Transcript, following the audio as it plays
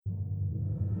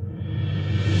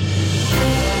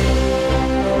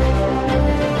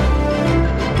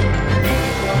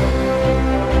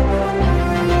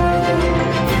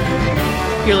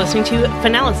You're listening to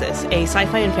Finalysis, a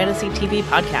sci-fi and fantasy TV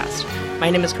podcast. My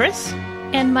name is Chris.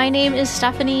 And my name is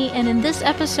Stephanie, and in this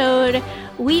episode,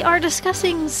 we are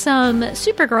discussing some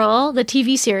Supergirl, the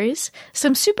TV series,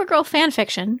 some Supergirl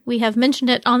fanfiction. We have mentioned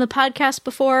it on the podcast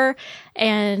before,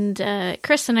 and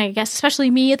Chris and I guess especially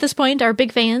me at this point are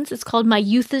big fans. It's called My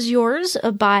Youth Is Yours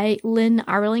by Lynn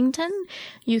Arlington.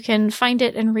 You can find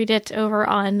it and read it over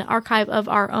on Archive of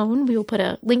Our Own. We will put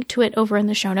a link to it over in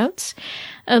the show notes.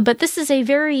 But this is a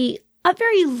very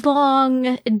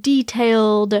long,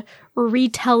 detailed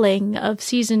retelling of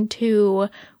season 2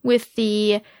 with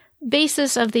the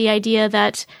basis of the idea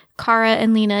that Kara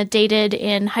and Lena dated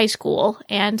in high school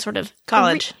and sort of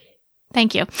college.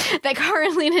 Thank you. That Kara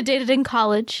and Lena dated in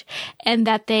college and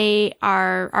that they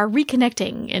are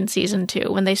reconnecting in season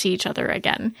 2 when they see each other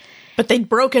again. But they'd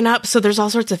broken up, so there's all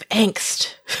sorts of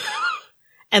angst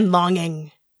and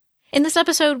longing. In this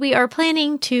episode, we are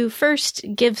planning to first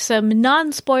give some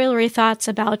non-spoilery thoughts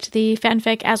about the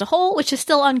fanfic as a whole, which is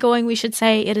still ongoing, we should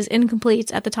say. It is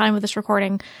incomplete at the time of this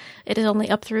recording. It is only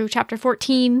up through chapter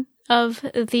 14 of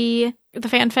the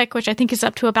fanfic, which I think is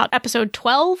up to about episode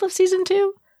 12 of season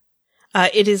 2.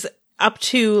 It is up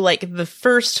to, like, the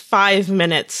first 5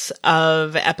 minutes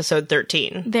of episode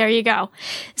 13. There you go.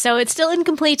 So it's still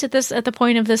incomplete at the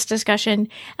point of this discussion.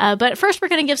 But first we're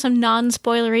going to give some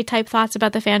non-spoilery type thoughts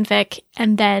about the fanfic.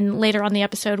 And then later on the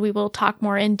episode, we will talk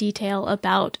more in detail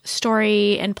about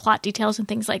story and plot details and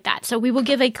things like that. So we will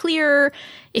give a clear,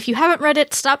 if you haven't read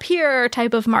it, stop here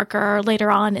type of marker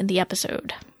later on in the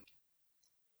episode.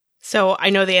 So I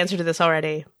know the answer to this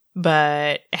already,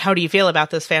 but how do you feel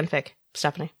about this fanfic,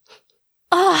 Stephanie?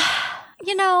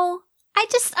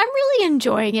 I'm really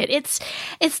enjoying it. It's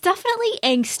definitely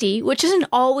angsty, which isn't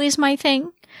always my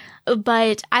thing,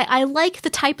 but I like the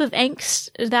type of angst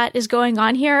that is going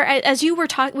on here. As we were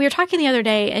talking the other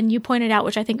day, and you pointed out,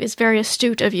 which I think is very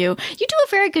astute of you, you do a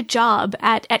very good job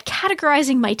at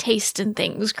categorizing my taste in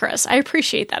things, Chris. I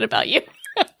appreciate that about you.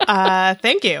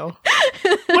 Thank you.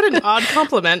 What an odd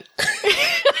compliment.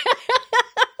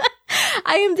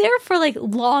 I am there for, like,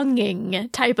 longing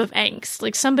type of angst.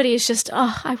 Like, somebody is just,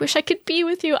 I wish I could be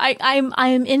with you. I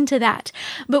am into that.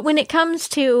 But when it comes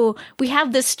to, we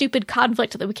have this stupid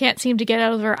conflict that we can't seem to get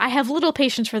over, I have little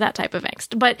patience for that type of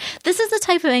angst. But this is the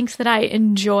type of angst that I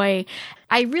enjoy.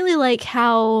 I really like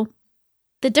how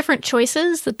the different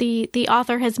choices that the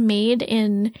author has made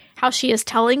in how she is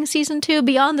telling season 2,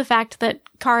 beyond the fact that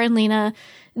Kara and Lena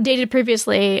dated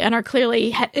previously and are clearly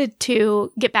headed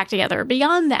to get back together.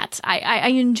 Beyond that, I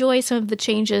enjoy some of the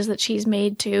changes that she's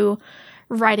made to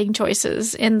writing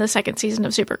choices in the second season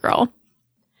of Supergirl.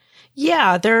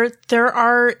 Yeah, there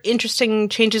are interesting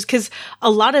changes because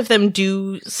a lot of them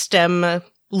do stem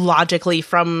logically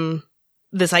from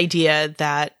this idea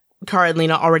that Kara and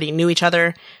Lena already knew each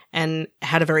other and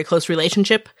had a very close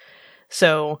relationship.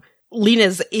 So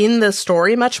Lena's in the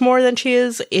story much more than she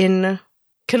is in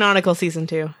canonical season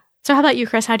 2. So how about you,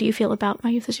 Chris? How do you feel about My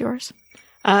Youth Is Yours?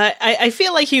 I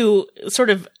feel like you sort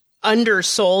of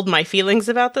undersold my feelings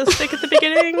about this fic at the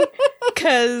beginning,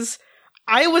 because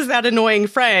I was that annoying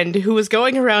friend who was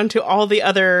going around to all the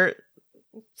other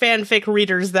fanfic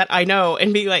readers that I know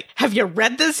and being like, have you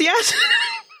read this yet?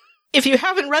 If you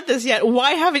haven't read this yet,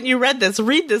 why haven't you read this?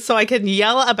 Read this so I can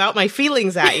yell about my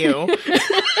feelings at you.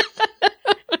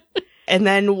 And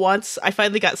then once I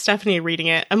finally got Stephanie reading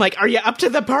it, I'm like, are you up to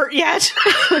the part yet?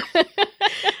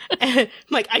 And I'm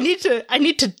like, I need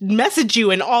to message you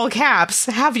in all caps.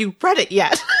 Have you read it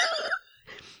yet?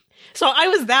 So I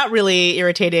was that really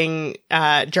irritating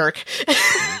jerk.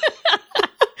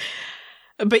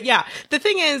 But yeah, the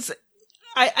thing is,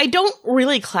 I don't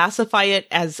really classify it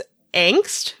as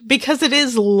angst because it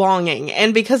is longing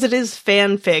and because it is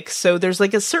fanfic, so there's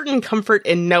like a certain comfort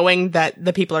in knowing that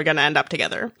the people are going to end up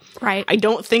together. Right. I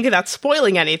don't think that's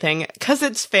spoiling anything because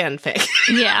it's fanfic.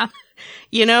 Yeah.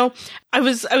 You know, I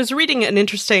was reading an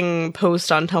interesting post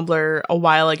on Tumblr a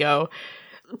while ago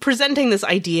presenting this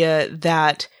idea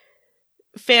that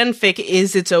fanfic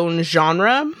is its own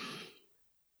genre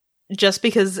just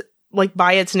because, like,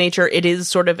 by its nature, it is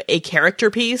sort of a character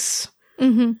piece.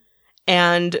 Mm-hmm.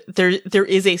 And there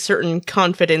is a certain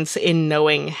confidence in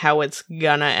knowing how it's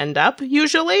gonna end up,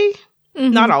 usually.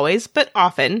 Mm-hmm. Not always, but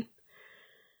often.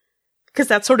 Because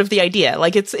that's sort of the idea.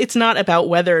 Like, it's not about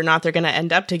whether or not they're gonna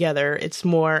end up together. It's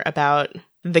more about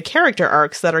the character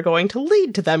arcs that are going to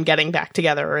lead to them getting back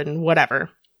together and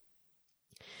whatever.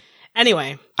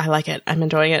 Anyway, I like it. I'm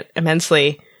enjoying it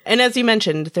immensely. And as you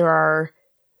mentioned, there are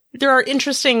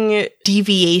interesting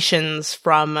deviations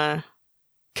from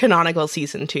canonical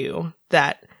season 2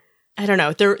 that, I don't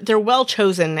know, they're well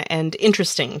chosen and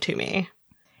interesting to me.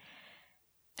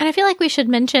 And I feel like we should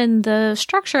mention the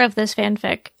structure of this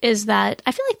fanfic is that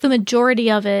I feel like the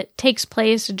majority of it takes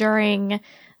place during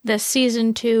the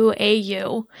season 2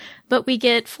 AU, but we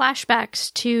get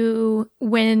flashbacks to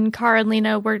when Kara and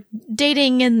Lena were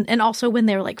dating and also when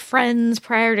they were like friends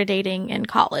prior to dating in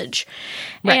college.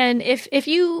 Right. And if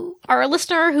you are a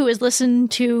listener who has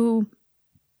listened to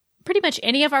pretty much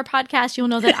any of our podcasts, you'll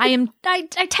know that I tend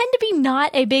to be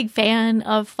not a big fan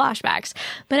of flashbacks,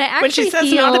 but I actually when she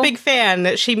says not a big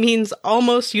fan, she means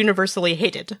almost universally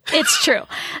hated. It's true.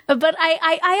 But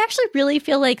I actually really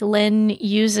feel like Lynn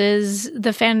uses the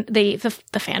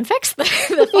fanfics,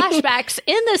 the flashbacks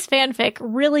in this fanfic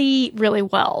really, really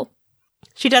well.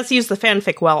 She does use the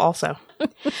fanfic well also.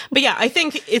 But yeah, I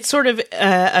think it's sort of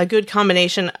a good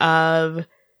combination of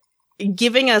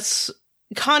giving us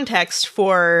context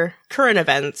for current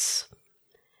events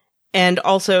and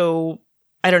also,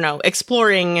 I don't know,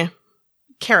 exploring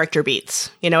character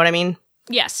beats. You know what I mean?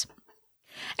 Yes.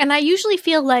 And I usually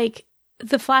feel like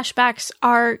the flashbacks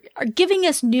are giving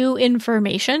us new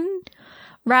information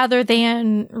rather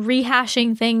than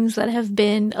rehashing things that have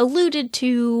been alluded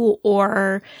to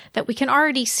or that we can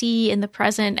already see in the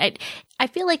present. I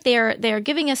feel like they're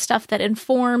giving us stuff that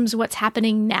informs what's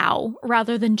happening now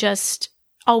rather than just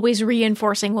always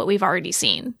reinforcing what we've already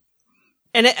seen.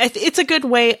 And it's a good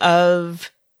way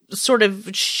of sort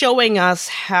of showing us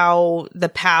how the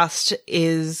past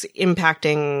is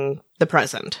impacting the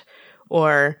present.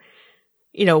 Or,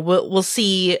 you know, we'll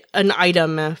see an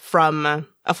item from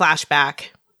a flashback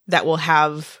that will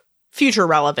have future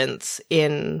relevance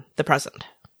in the present.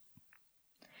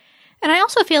 And I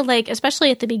also feel like,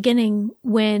 especially at the beginning,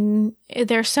 when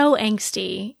they're so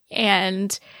angsty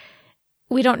and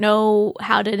we don't know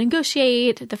how to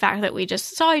negotiate, the fact that we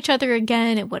just saw each other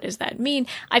again, and what does that mean?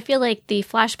 I feel like the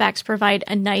flashbacks provide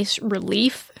a nice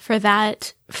relief for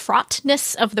that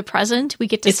fraughtness of the present. We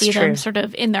get to see them sort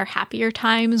of in their happier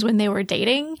times when they were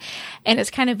dating. And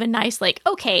it's kind of a nice, like,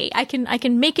 okay, I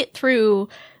can make it through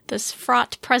this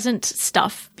fraught present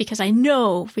stuff because I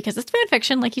know, because it's fan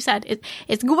fiction, like you said,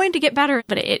 it's going to get better,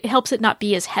 but it helps it not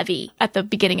be as heavy at the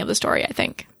beginning of the story, I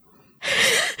think.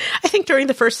 I think during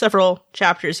the first several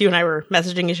chapters, you and I were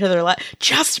messaging each other a lot.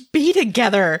 Just be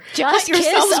together. Just let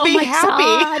yourselves be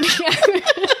happy.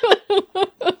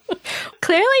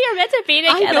 Clearly, you're meant to be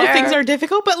together. I know things are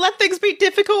difficult, but let things be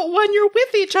difficult when you're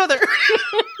with each other.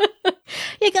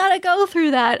 You gotta go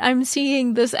through that. I'm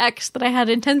seeing this ex that I had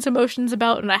intense emotions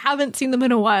about, and I haven't seen them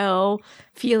in a while.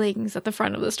 Feelings at the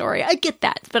front of the story. I get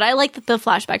that, but I like that the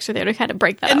flashbacks are there to kind of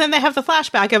break that up. And then they have the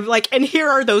flashback of like, and here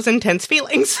are those intense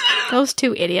feelings. Those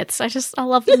two idiots. I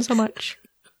love them so much.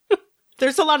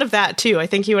 There's a lot of that too. I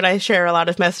think you and I share a lot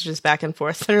of messages back and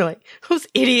forth that are like, those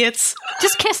idiots.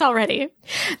 Just kiss already.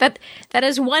 That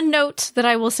is one note that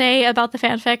I will say about the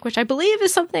fanfic, which I believe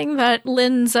is something that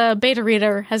Lynn's beta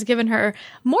reader has given her.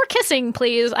 More kissing,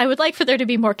 please. I would like for there to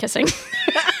be more kissing.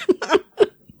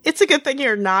 It's a good thing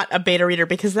you're not a beta reader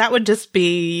because that would just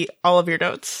be all of your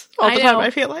notes all the time,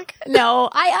 I feel like. No,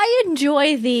 I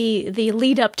enjoy the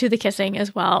lead up to the kissing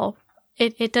as well.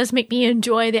 It does make me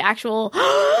enjoy the actual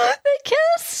they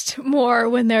kissed more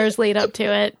when there's lead up to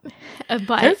it.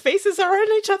 But their faces are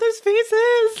on each other's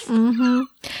faces.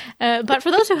 Mm-hmm. But for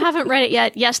those who haven't read it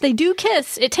yet, yes, they do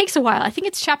kiss. It takes a while. I think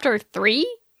it's chapter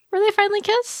 3 where they finally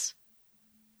kiss.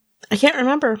 I can't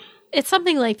remember. It's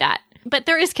something like that. But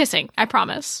there is kissing, I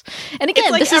promise. And again,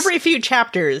 it's like this every few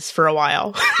chapters for a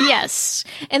while. Yes.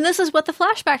 And this is what the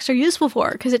flashbacks are useful for,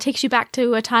 because it takes you back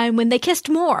to a time when they kissed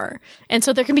more. And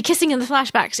so there can be kissing in the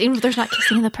flashbacks, even if there's not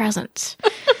kissing in the present.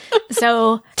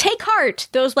 So take heart,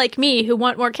 those like me who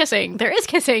want more kissing. There is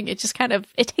kissing. It just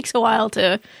it takes a while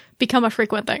to become a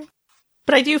frequent thing.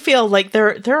 But I do feel like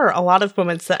there are a lot of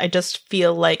moments that I just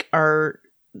feel like are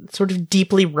sort of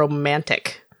deeply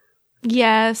romantic.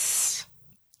 Yes.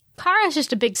 Kara's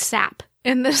just a big sap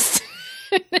in this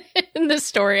in this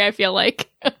story, I feel like.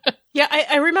 Yeah,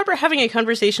 I remember having a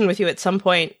conversation with you at some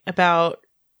point about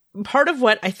part of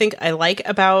what I think I like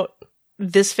about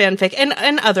this fanfic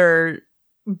and other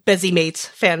Bezzy Mates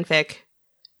fanfic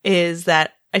is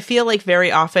that I feel like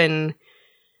very often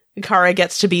Kara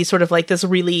gets to be sort of like this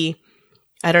really,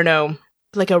 I don't know,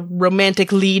 like a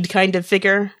romantic lead kind of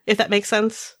figure, if that makes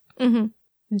sense. Mm-hmm.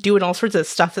 Doing all sorts of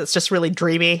stuff that's just really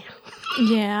dreamy.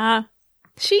 Yeah,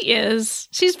 she is.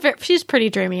 She's pretty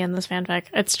dreamy in this fanfic.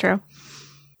 It's true.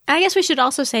 And I guess we should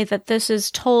also say that this is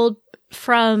told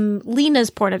from Lena's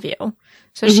point of view.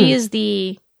 So she is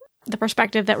the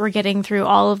perspective that we're getting through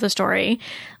all of the story.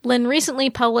 Lynn recently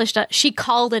published she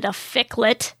called it a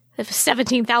ficlet.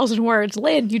 17,000 words.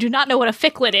 Lynn, you do not know what a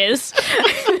ficlet is.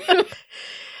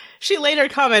 She later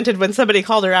commented when somebody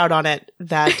called her out on it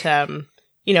that,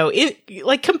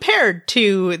 like compared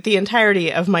to the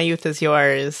entirety of My Youth Is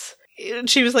Yours,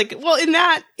 she was like, well, in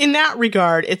that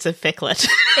regard, it's a ficklet.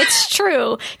 It's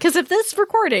true. Because if this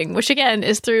recording, which again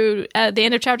is through the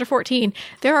end of chapter 14,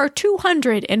 there are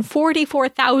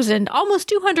 244,000, almost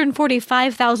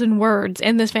 245,000 words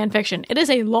in this fanfiction. It is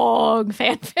a long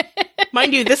fanfic.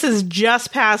 Mind you, this is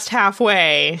just past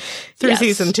halfway through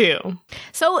season 2.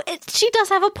 So she does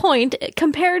have a point.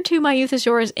 Compared to My Youth Is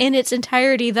Yours in its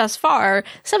entirety thus far,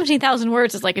 17,000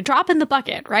 words is like a drop in the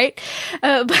bucket, right?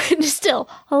 But still,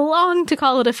 long to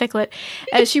call it a ficklet.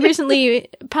 She recently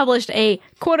published a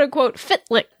quote-unquote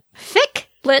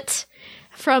ficklet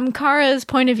from Kara's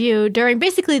point of view during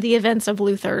basically the events of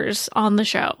Luther's on the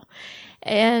show.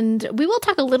 And we will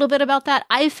talk a little bit about that.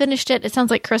 I finished it. It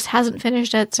sounds like Chris hasn't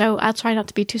finished it, so I'll try not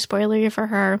to be too spoilery for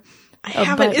her. I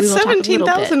haven't. It's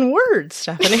 17,000 words,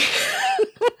 Stephanie.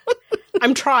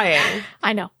 I'm trying.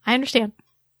 I know. I understand.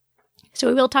 So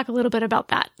we will talk a little bit about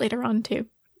that later on, too.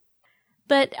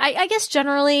 But I guess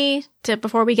generally,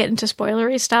 before we get into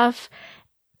spoilery stuff,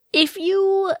 if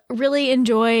you really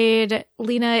enjoyed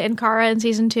Lena and Kara in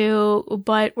season 2,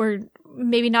 but were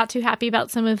maybe not too happy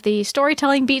about some of the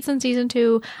storytelling beats in season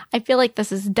 2, I feel like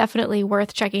this is definitely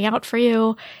worth checking out for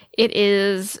you. It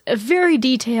is very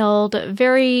detailed,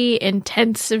 very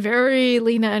intense, very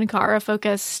Lena and Kara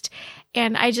focused.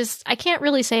 And I can't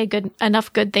really say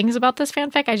enough good things about this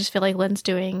fanfic. I just feel like Lynn's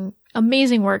doing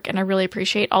amazing work, and I really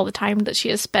appreciate all the time that she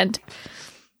has spent.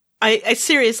 I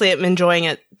seriously am enjoying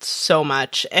it so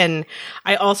much. And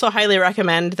I also highly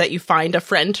recommend that you find a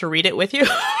friend to read it with you.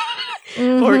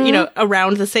 Mm-hmm. Or,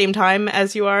 around the same time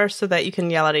as you are, so that you can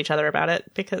yell at each other about it,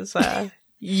 because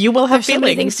you will have feelings. So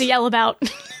many things to yell about.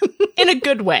 In a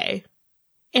good way.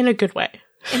 In a good way.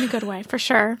 In a good way, for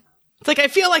sure. It's like, I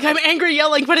feel like I'm angry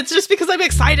yelling, but it's just because I'm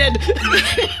excited.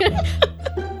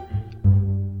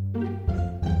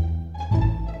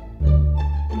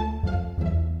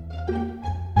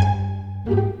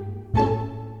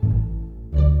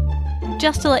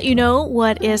 Just to let you know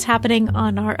what is happening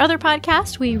on our other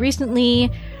podcast, we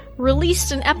recently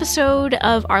released an episode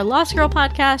of our Lost Girl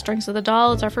podcast, Drinks with the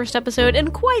Doll. It's our first episode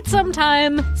in quite some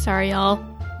time. Sorry, y'all.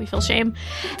 We feel shame.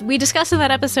 We discussed in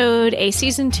that episode a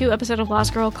season 2 episode of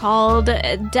Lost Girl called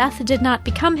Death Did Not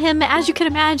Become Him. As you can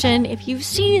imagine, if you've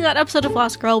seen that episode of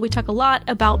Lost Girl, we talk a lot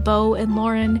about Bo and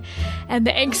Lauren and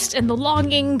the angst and the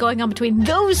longing going on between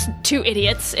those two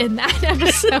idiots in that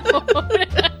episode.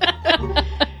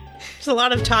 There's a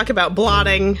lot of talk about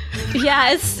blotting.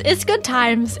 Yeah, it's good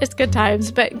times. It's good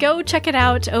times. But go check it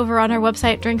out over on our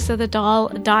website,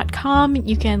 drinksofthedoll.com.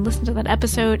 You can listen to that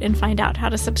episode and find out how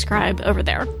to subscribe over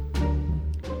there.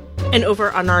 And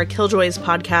over on our Killjoys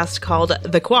podcast called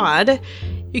The Quad,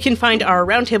 you can find our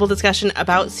roundtable discussion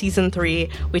about Season 3.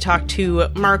 We talked to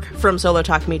Mark from Solo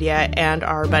Talk Media and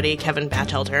our buddy Kevin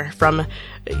Batchelder from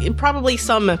probably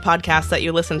some podcasts that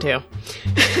you listen to.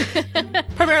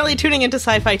 Primarily tuning into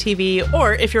Sci-Fi TV,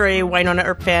 or if you're a Wynonna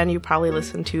Earp fan, you probably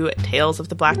listen to Tales of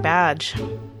the Black Badge.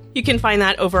 You can find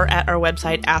that over at our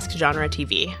website,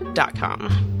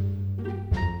 askgenretv.com.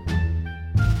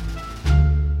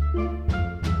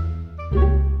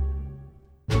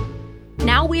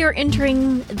 Now we are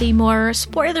entering the more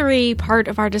spoilery part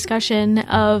of our discussion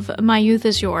of My Youth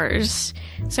Is Yours.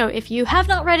 So if you have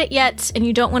not read it yet and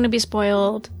you don't want to be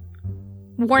spoiled,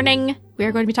 warning, we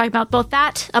are going to be talking about both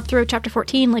that up through chapter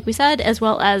 14, like we said, as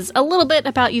well as a little bit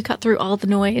about You Cut Through All the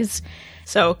Noise.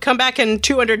 So come back in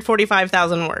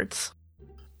 245,000 words.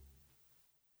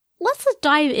 Let's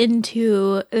dive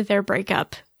into their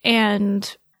breakup.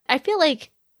 And I feel like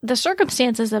the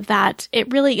circumstances of that,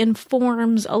 it really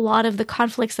informs a lot of the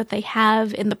conflicts that they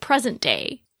have in the present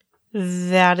day.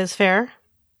 That is fair.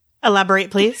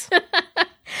 Elaborate, please.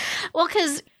 Well,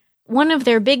 because one of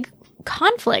their big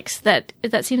conflicts that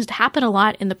seems to happen a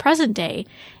lot in the present day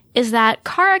is that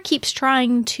Kara keeps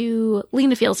trying to,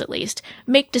 Lena feels at least,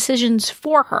 make decisions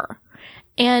for her.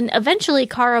 And eventually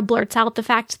Kara blurts out the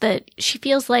fact that she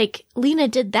feels like Lena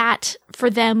did that for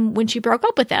them when she broke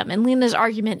up with them. And Lena's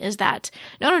argument is that,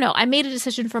 no, I made a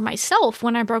decision for myself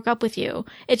when I broke up with you.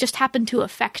 It just happened to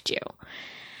affect you.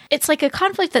 It's like a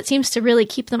conflict that seems to really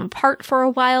keep them apart for a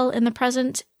while in the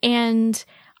present. And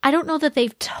I don't know that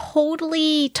they've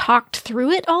totally talked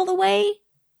through it all the way.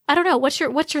 I don't know. What's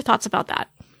your thoughts about that?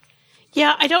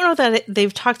 Yeah, I don't know that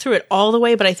they've talked through it all the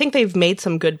way, but I think they've made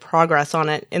some good progress on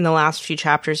it in the last few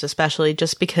chapters, especially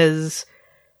just because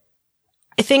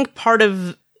I think part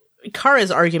of Kara's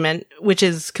argument, which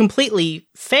is completely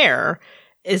fair,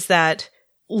 is that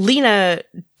Lena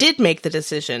did make the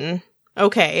decision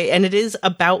Okay, and it is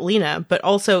about Lena, but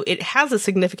also it has a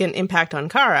significant impact on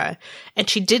Kara, and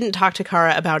she didn't talk to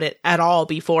Kara about it at all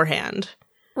beforehand.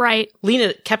 Right.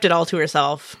 Lena kept it all to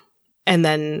herself, and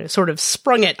then sort of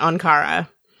sprung it on Kara.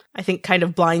 I think kind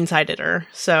of blindsided her.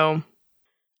 So,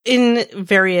 in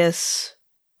various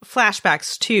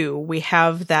flashbacks, too, we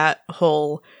have that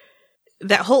whole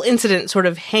incident sort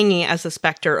of hanging as a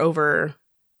specter over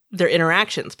their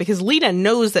interactions, because Lena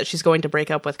knows that she's going to break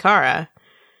up with Kara,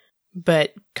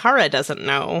 but Kara doesn't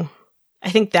know. I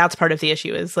think that's part of the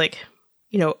issue is like,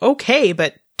 okay,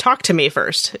 but talk to me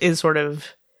first is sort of,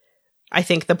 I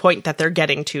think, the point that they're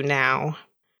getting to now.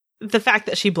 The fact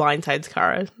that she blindsides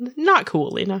Kara, not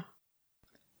cool, Lena.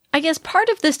 I guess part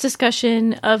of this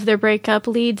discussion of their breakup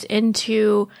leads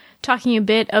into talking a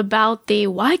bit about the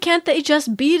why can't they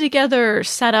just be together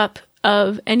setup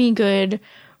of any good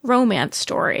romance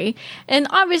story. And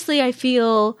obviously I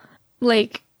feel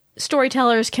like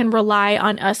storytellers can rely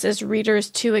on us as readers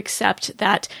to accept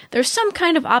that there's some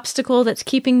kind of obstacle that's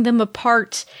keeping them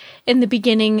apart in the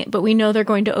beginning, but we know they're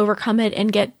going to overcome it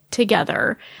and get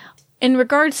together. In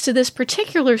regards to this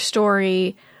particular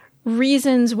story,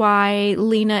 reasons why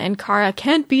Lena and Kara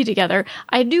can't be together,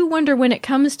 I do wonder when it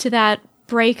comes to that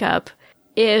breakup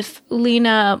if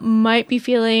Lena might be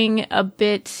feeling a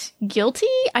bit guilty.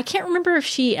 I can't remember if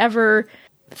she ever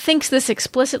thinks this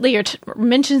explicitly or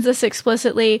mentions this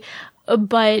explicitly,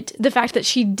 but the fact that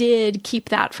she did keep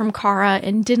that from Kara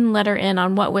and didn't let her in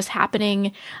on what was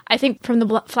happening, I think from the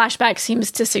flashback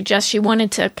seems to suggest she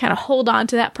wanted to kind of hold on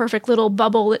to that perfect little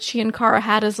bubble that she and Kara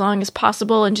had as long as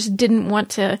possible and just didn't want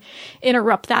to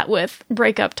interrupt that with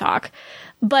breakup talk.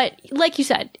 But like you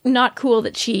said, not cool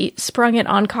that she sprung it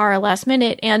on Kara last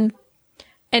minute, and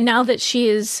now that she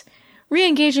is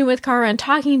re-engaging with Kara and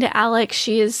talking to Alex,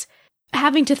 she is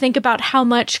having to think about how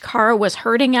much Kara was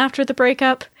hurting after the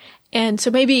breakup. And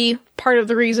so maybe part of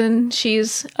the reason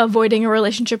she's avoiding a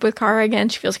relationship with Kara again,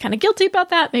 she feels kind of guilty about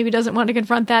that, maybe doesn't want to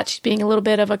confront that, she's being a little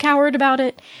bit of a coward about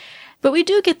it. But we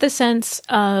do get the sense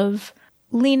of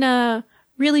Lena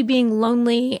really being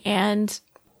lonely and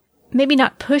maybe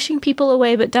not pushing people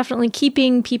away, but definitely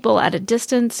keeping people at a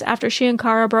distance after she and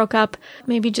Kara broke up.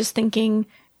 Maybe just thinking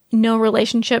no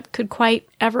relationship could quite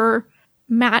ever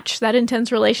match that intense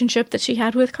relationship that she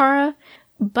had with Kara.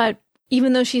 But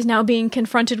even though she's now being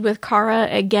confronted with Kara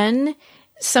again,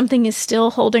 something is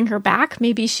still holding her back.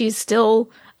 Maybe she's still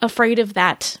afraid of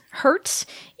that hurt.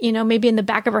 Maybe in the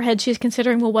back of her head, she's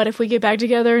considering, well, what if we get back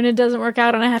together and it doesn't work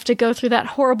out and I have to go through that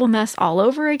horrible mess all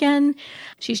over again?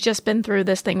 She's just been through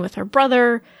this thing with her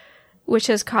brother, which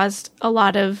has caused a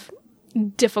lot of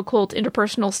difficult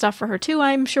interpersonal stuff for her too,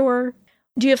 I'm sure.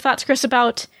 Do you have thoughts, Chris,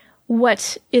 about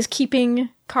what is keeping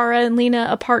Kara and Lena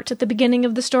apart at the beginning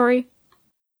of the story?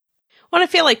 Well, I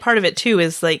feel like part of it, too,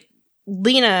 is like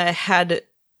Lena had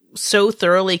so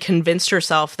thoroughly convinced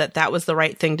herself that that was the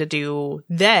right thing to do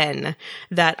then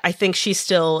that I think she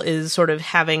still is sort of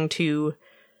having to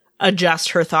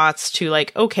adjust her thoughts to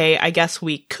like, okay, I guess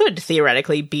we could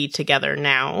theoretically be together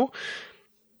now.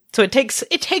 So it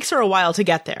takes her a while to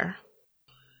get there.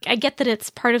 I get that it's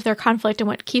part of their conflict and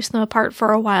what keeps them apart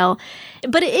for a while,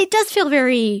 but it does feel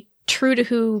very true to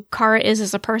who Kara is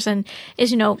as a person.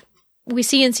 We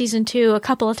see in season 2 a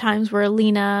couple of times where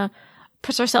Lena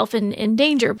puts herself in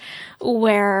danger,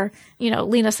 where,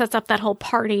 Lena sets up that whole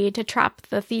party to trap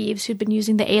the thieves who'd been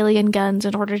using the alien guns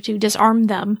in order to disarm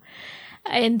them.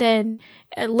 And then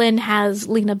Lynn has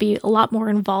Lena be a lot more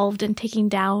involved in taking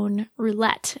down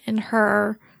Roulette in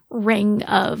her ring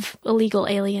of illegal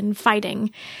alien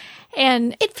fighting.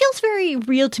 And it feels very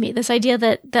real to me, this idea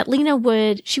that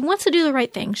Lena she wants to do the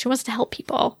right thing. She wants to help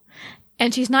people.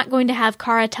 And she's not going to have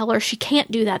Kara tell her she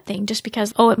can't do that thing just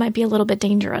because, it might be a little bit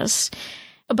dangerous.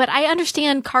 But I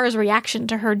understand Kara's reaction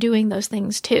to her doing those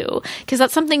things too, because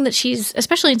that's something that she's,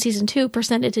 especially in season 2,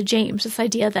 presented to James, this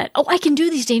idea that, I can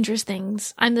do these dangerous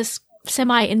things. I'm this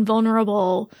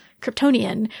semi-invulnerable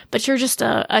Kryptonian, but you're just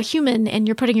a human and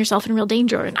you're putting yourself in real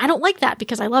danger. And I don't like that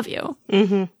because I love you.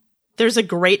 Mm-hmm. There's a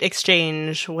great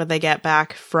exchange when they get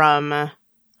back from,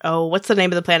 what's the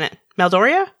name of the planet?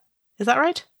 Maldoria? Is that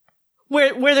right?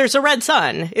 Where there's a red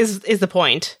sun is the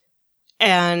point.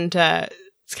 And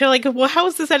it's kind of like, well, how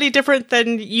is this any different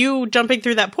than you jumping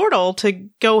through that portal to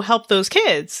go help those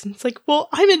kids? It's like, well,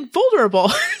 I'm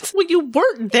invulnerable. Well, you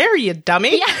weren't there, you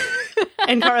dummy. Yeah.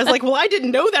 And Kara's like, well, I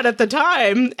didn't know that at the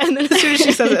time. And then as soon as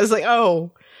she says it, it's like,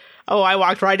 oh, I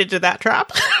walked right into that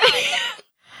trap.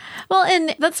 Well,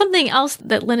 and that's something else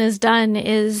that Lena has done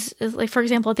is like, for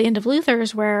example, at the end of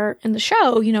Luther's, where in the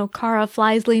show, Kara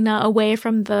flies Lena away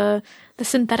from the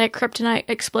synthetic kryptonite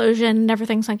explosion and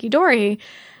everything's hunky-dory.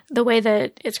 the way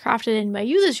that it's crafted in My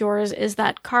Youth Is Yours is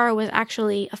that Kara was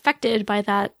actually affected by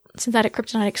that synthetic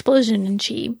kryptonite explosion, and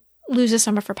she loses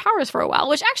some of her powers for a while,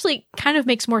 which actually kind of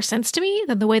makes more sense to me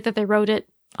than the way that they wrote it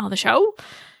on the show.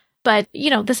 But,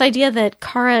 this idea that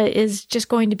Kara is just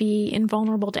going to be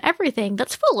invulnerable to everything,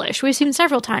 that's foolish. We've seen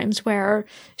several times where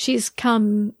she's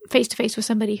come face to face with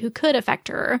somebody who could affect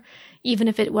her, even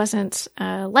if it wasn't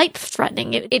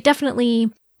life-threatening. It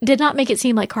definitely did not make it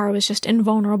seem like Kara was just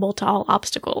invulnerable to all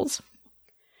obstacles.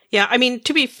 Yeah, I mean,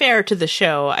 to be fair to the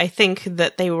show, I think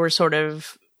that they were sort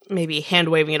of maybe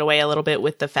hand-waving it away a little bit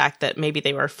with the fact that maybe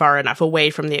they were far enough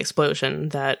away from the explosion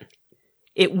that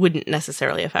it wouldn't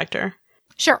necessarily affect her.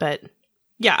 Sure. But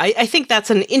yeah, I think that's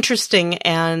an interesting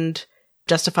and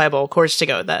justifiable course to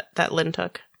go that Lynn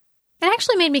took. It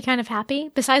actually made me kind of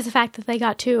happy, besides the fact that they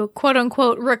got to,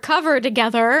 quote-unquote, recover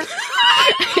together.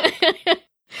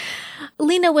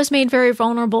 Lena was made very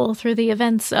vulnerable through the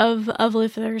events of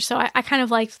Luther, so I kind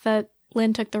of liked that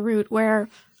Lynn took the route where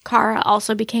Kara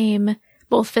also became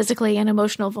both physically and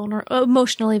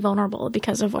emotionally vulnerable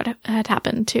because of what had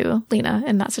happened to Lena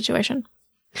in that situation.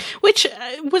 Which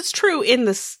was true in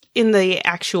the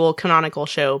actual canonical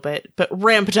show, but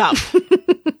ramped up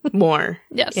more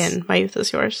in My Youth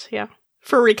Is Yours, yeah.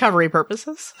 For recovery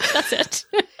purposes. That's it.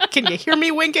 Can you hear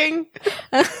me winking?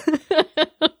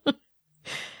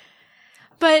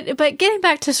 But getting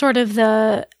back to sort of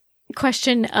the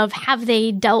question of have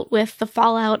they dealt with the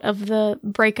fallout of the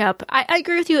breakup, I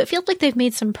agree with you. It feels like they've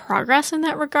made some progress in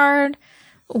that regard,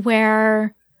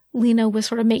 where Lena was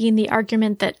sort of making the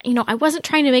argument that, I wasn't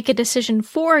trying to make a decision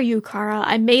for you, Kara.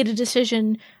 I made a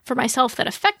decision for myself that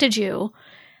affected you.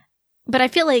 But I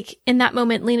feel like in that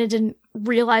moment, Lena didn't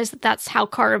realize that that's how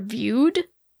Kara viewed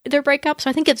their breakup. So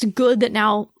I think it's good that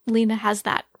now Lena has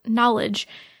that knowledge.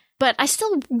 But I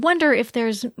still wonder if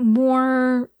there's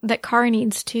more that Kara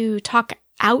needs to talk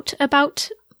out about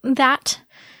that.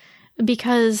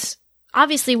 Because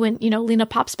obviously when, Lena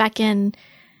pops back in,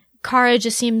 Kara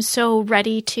just seems so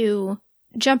ready to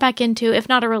jump back into, if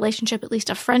not a relationship, at least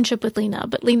a friendship with Lena.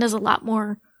 But Lena's a lot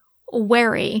more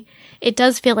wary. It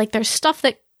does feel like there's stuff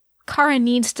that Kara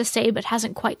needs to say but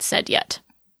hasn't quite said yet.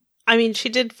 I mean, she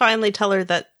did finally tell her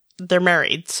that they're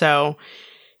married, so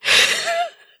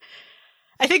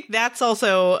I think that's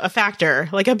also a factor,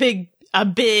 like a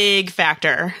big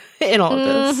factor in all of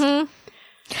this.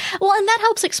 Mm-hmm. Well, and that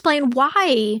helps explain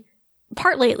why,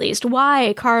 partly at least,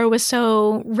 why Kara was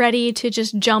so ready to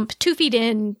just jump 2 feet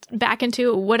in back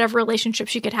into whatever relationship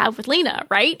she could have with Lena,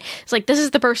 right? It's like, this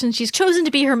is the person she's chosen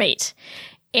to be her mate.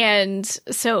 And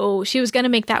so she was going to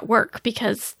make that work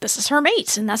because this is her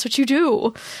mate and that's what you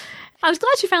do. I was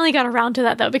glad she finally got around to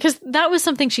that, though, because that was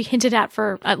something she hinted at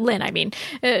for, Lynn,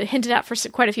 hinted at for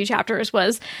quite a few chapters,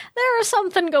 was there is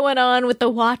something going on with the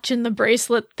watch and the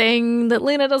bracelet thing that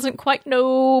Lena doesn't quite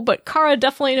know, but Kara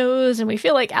definitely knows, and we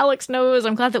feel like Alex knows.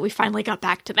 I'm glad that we finally got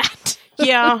back to that.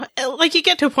 Yeah, like you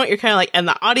get to a point you're kind of like, and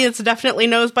the audience definitely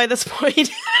knows by this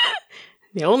point.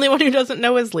 The only one who doesn't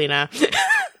know is Lena.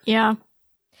 Yeah.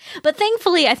 But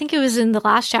thankfully, I think it was in the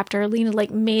last chapter, Lena,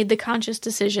 made the conscious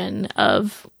decision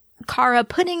of Kara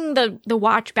putting the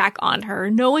watch back on her,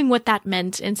 knowing what that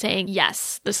meant and saying,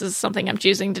 yes, this is something I'm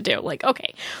choosing to do. Like,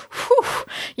 okay, whew,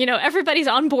 everybody's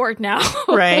on board now.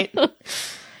 Right.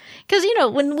 Because,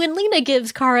 when Lena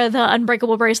gives Kara the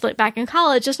unbreakable bracelet back in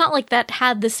college, it's not like that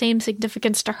had the same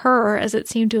significance to her as it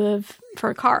seemed to have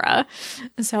for Kara.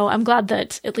 So I'm glad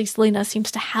that at least Lena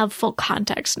seems to have full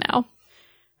context now.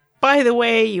 By the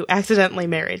way, you accidentally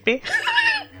married me.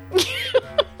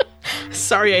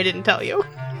 Sorry I didn't tell you.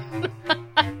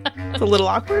 It's a little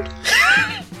awkward.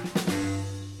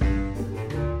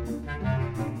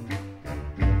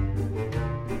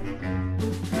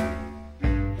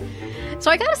 So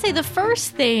I gotta say, the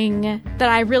first thing that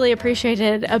I really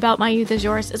appreciated about My Youth Is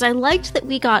Yours is I liked that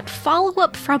we got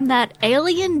follow-up from that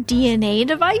alien DNA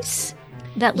device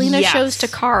that Lena shows to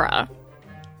Kara.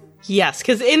 Yes,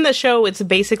 because in the show, it's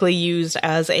basically used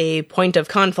as a point of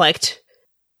conflict,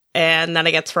 and then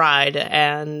it gets fried,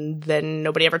 and then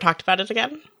nobody ever talked about it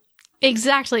again.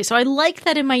 Exactly. So I like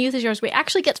that in My Youth Is Yours, we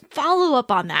actually get follow-up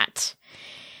on that.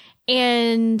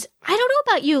 And I don't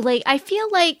know about you, I feel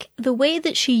like the way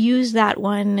that she used that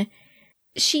one,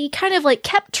 she kind of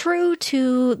kept true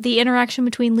to the interaction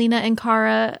between Lena and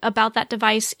Kara about that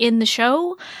device in the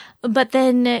show, but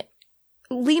then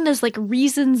Lena's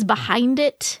reasons behind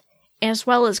it, as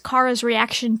well as Kara's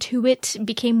reaction to it,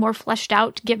 became more fleshed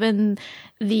out given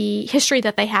the history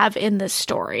that they have in this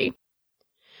story.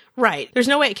 Right. There's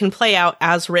no way it can play out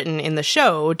as written in the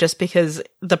show, just because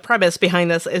the premise behind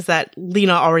this is that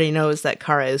Lena already knows that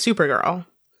Kara is Supergirl.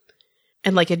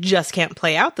 And, like, it just can't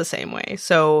play out the same way.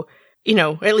 So, you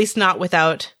know, at least not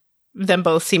without them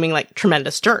both seeming like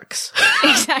tremendous jerks.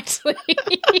 Exactly.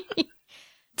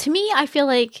 To me, I feel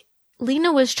like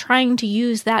Lena was trying to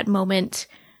use that moment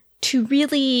to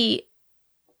really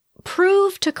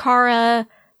prove to Kara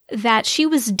that she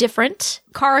was different.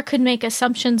 Kara could make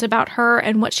assumptions about her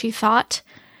and what she thought,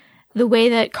 the way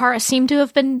that Kara seemed to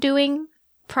have been doing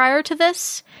prior to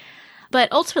this.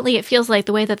 But ultimately, it feels like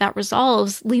the way that that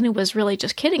resolves, Lena was really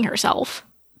just kidding herself.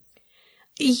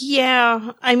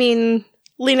 Yeah, I mean,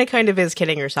 Lena kind of is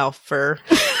kidding herself for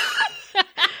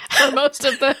most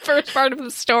of the first part of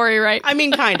the story, right? I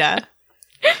mean, kinda.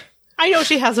 I know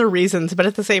she has her reasons, but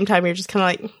at the same time, you're just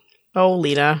kind of like, oh,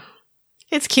 Lena,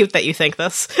 it's cute that you think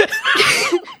this.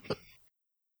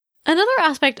 Another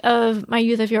aspect of My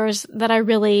Youth of Yours that I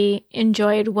really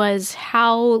enjoyed was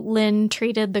how Lynn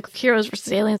treated the Heroes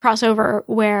vs. Aliens crossover,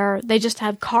 where they just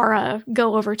have Kara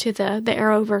go over to the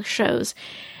Arrowverse shows.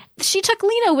 She took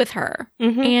Lena with her,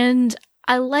 and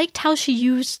I liked how she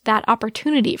used that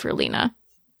opportunity for Lena.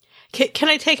 Can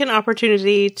I take an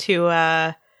opportunity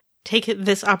to take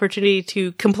this opportunity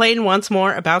to complain once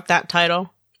more about that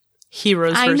title?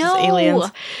 Heroes versus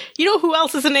Aliens. You know who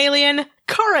else is an alien?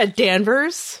 Kara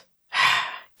Danvers.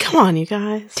 Come on, you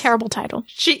guys. Terrible title.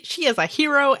 She is a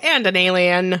hero and an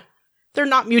alien. They're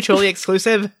not mutually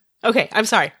exclusive. Okay, I'm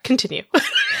sorry. Continue.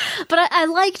 But I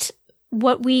liked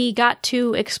what we got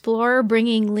to explore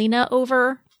bringing Lena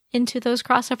over into those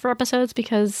crossover episodes,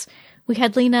 because we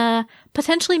had Lena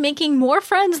potentially making more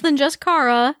friends than just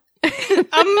Kara.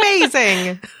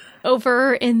 Amazing.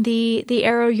 Over in the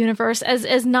Arrow universe,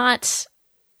 as not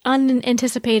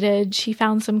unanticipated, she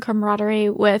found some camaraderie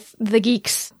with the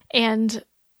geeks. And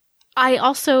I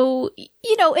also,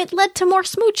 you know, it led to more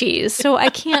smoochies, so I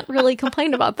can't really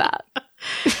complain about that.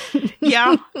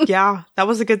 Yeah, that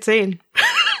was a good scene.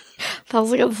 That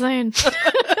was a good scene.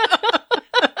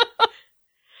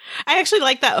 I actually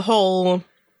like that whole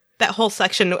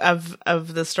section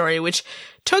of the story, which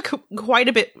took quite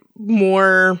a bit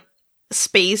more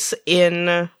space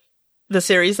in the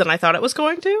series than I thought it was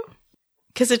going to.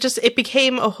 Because it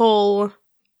became a whole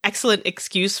excellent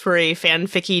excuse for a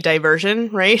fanficky diversion,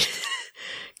 right?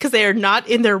 Because they are not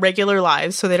in their regular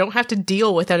lives, so they don't have to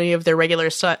deal with any of their regular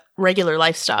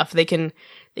life stuff. They can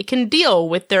deal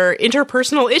with their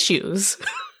interpersonal issues.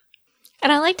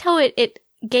 And I liked how it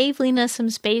gave Lena some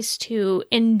space to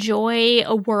enjoy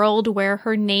a world where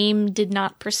her name did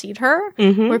not precede her,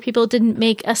 where people didn't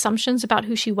make assumptions about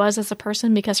who she was as a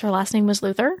person because her last name was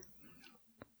Luther.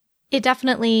 It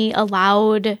definitely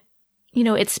allowed, you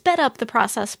know, it sped up the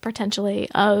process potentially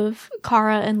of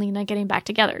Kara and Lena getting back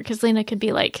together, because Lena could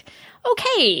be like,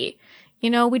 okay, you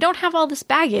know, we don't have all this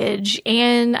baggage,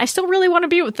 and I still really want to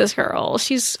be with this girl.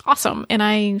 She's awesome,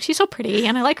 and she's so pretty,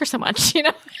 and I like her so much, you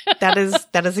know? That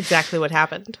is exactly what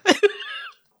happened.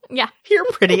 Yeah. You're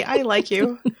pretty. I like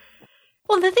you.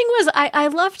 Well, the thing was, I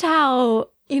loved how,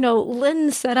 you know,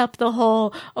 Lynn set up the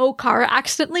whole, oh, Kara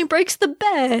accidentally breaks the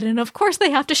bed, and of course they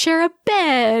have to share a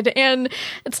bed, and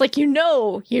it's like, you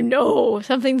know,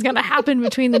 something's gonna happen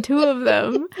between the two of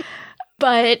them.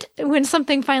 But when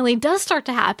something finally does start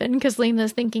to happen, because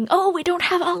Lena's thinking, oh, we don't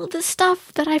have all of this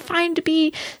stuff that I find to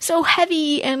be so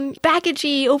heavy and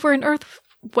baggagey over in Earth,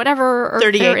 whatever Earth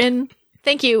 38. they're in.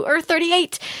 Thank you, Earth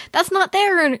 38. That's not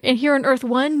there in here in Earth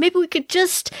 1. Maybe we could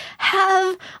just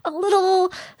have a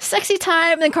little sexy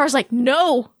time. And then Kara's like,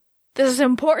 no, this is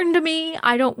important to me.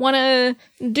 I don't want to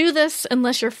do this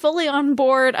unless you're fully on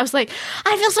board. I was like,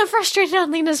 I feel so frustrated on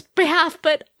Lena's behalf,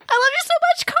 but I love you so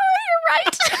much, Kara. You're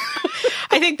right.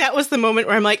 I think that was the moment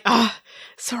where I'm like,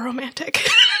 so romantic.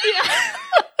 Yeah.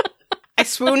 I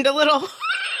swooned a little.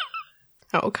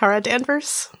 Oh, Kara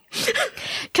Danvers.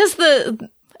 Because the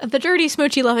dirty,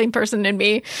 smoochy, loving person in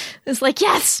me is like,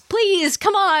 yes, please,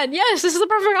 come on. Yes, this is the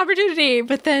perfect opportunity.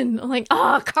 But then I'm like,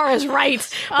 oh, Kara's right.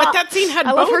 But that scene had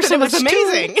I both, love her so and it was much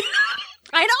amazing. too.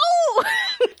 I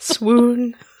know.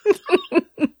 Swoon.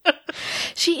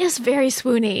 She is very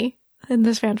swoony in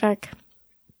this fanfic.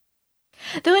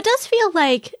 Though it does feel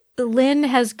like Lynn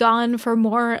has gone for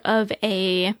more of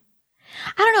a, I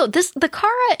don't know, the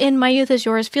Kara in My Youth is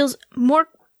Yours feels more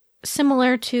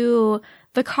similar to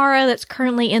the Kara that's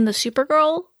currently in the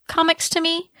Supergirl comics to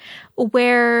me,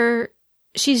 where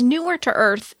she's newer to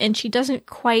Earth and she doesn't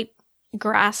quite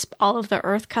grasp all of the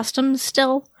Earth customs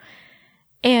still.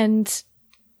 And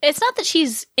it's not that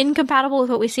she's incompatible with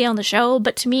what we see on the show,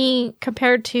 but to me,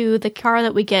 compared to the Kara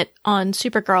that we get on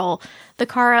Supergirl, the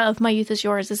Kara of My Youth is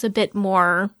Yours is a bit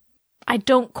more, I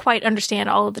don't quite understand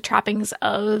all of the trappings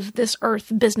of this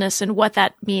Earth business and what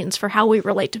that means for how we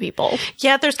relate to people.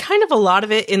 Yeah, there's kind of a lot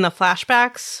of it in the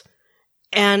flashbacks.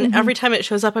 And every time it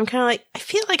shows up, I'm kind of like, I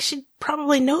feel like she'd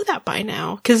probably know that by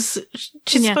now. Because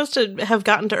she's supposed to have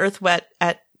gotten to Earth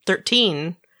at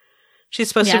 13. She's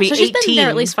supposed to be 18. So she's been there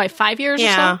at least 5 years or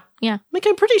so. Yeah. Like,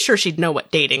 I'm pretty sure she'd know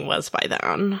what dating was by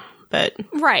then. But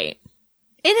right.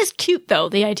 It is cute, though,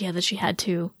 the idea that she had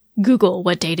to Google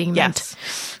what dating meant.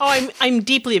 Yes. Oh, I'm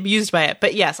deeply abused by it.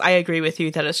 But yes, I agree with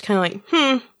you that it's kind of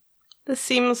like, this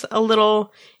seems a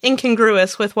little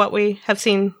incongruous with what we have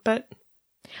seen, but...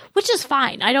 Which is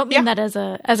fine. I don't mean that as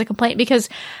a complaint because,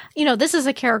 this is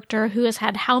a character who has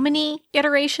had how many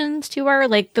iterations to her?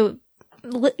 Like,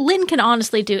 Lynn can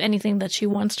honestly do anything that she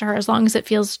wants to her as long as it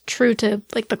feels true to,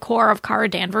 like, the core of Kara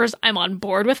Danvers. I'm on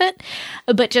board with it.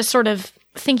 But just sort of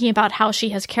thinking about how she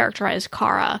has characterized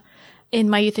Kara in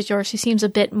My Youth Is Yours, she seems a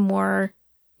bit more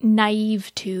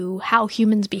naive to how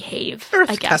humans behave,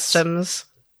 I guess. Customs.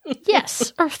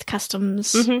 Yes, Earth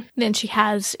customs than she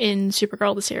has in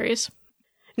Supergirl, the series.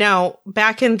 Now,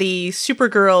 back in the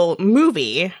Supergirl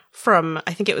movie from,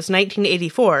 I think it was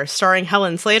 1984, starring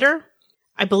Helen Slater,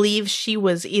 I believe she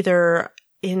was either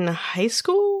in high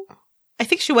school? I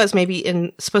think she was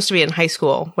maybe supposed to be in high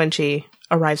school when she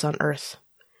arrives on Earth.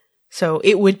 So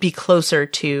it would be closer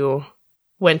to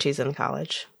when she's in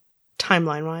college,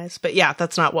 timeline-wise. But yeah,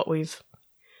 that's not what we've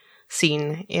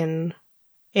seen in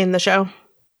the show.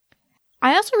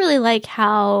 I also really like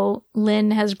how Lynn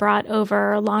has brought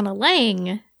over Lana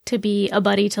Lang to be a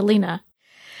buddy to Lena.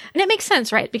 And it makes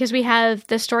sense, right? Because we have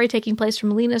the story taking place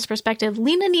from Lena's perspective.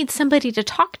 Lena needs somebody to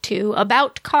talk to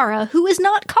about Kara, who is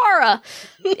not Kara.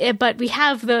 But we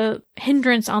have the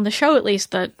hindrance on the show, at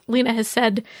least, that Lena has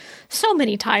said so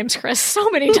many times, Chris, so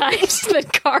many times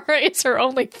that Kara is her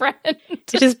only friend.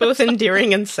 It is both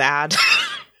endearing and sad.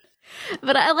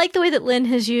 But I like the way that Lynn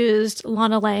has used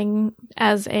Lana Lang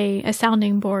as a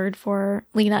sounding board for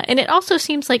Lena. And it also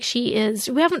seems like she is,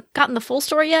 we haven't gotten the full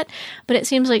story yet, but it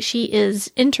seems like she is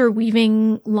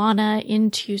interweaving Lana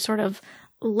into sort of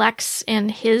Lex and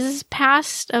his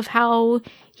past of how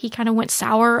he kind of went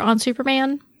sour on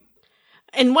Superman.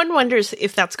 And one wonders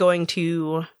if that's going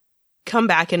to come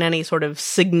back in any sort of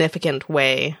significant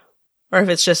way. Or if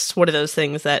it's just one of those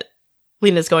things that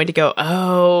Lena's going to go,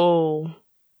 oh...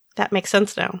 That makes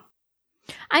sense now.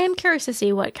 I am curious to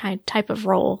see what type of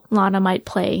role Lana might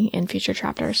play in future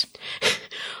chapters.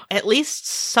 At least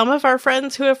some of our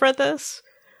friends who have read this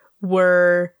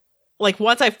were, like,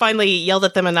 once I finally yelled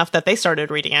at them enough that they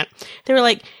started reading it, they were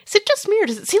like, is it just me or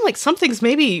does it seem like something's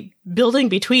maybe building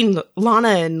between Lana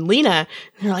and Lena?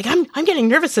 And they're like, I'm getting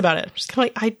nervous about it. I'm just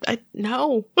kind of like, I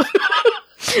no.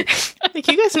 Like,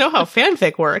 you guys know how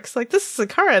fanfic works. Like, this is a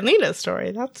Kara and Lena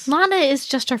story. Lana is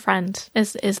just her friend,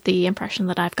 is the impression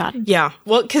that I've gotten. Yeah.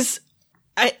 Well, because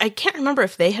I can't remember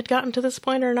if they had gotten to this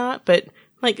point or not, but,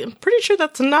 like, I'm pretty sure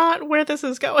that's not where this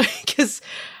is going. Because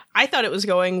I thought it was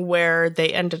going where they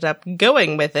ended up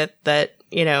going with it, that,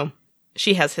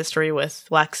 she has history with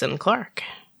Lex and Clark,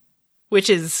 which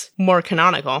is more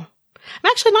canonical. I'm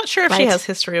actually not sure if she has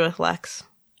history with Lex.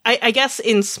 I guess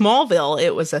in Smallville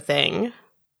it was a thing.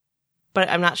 But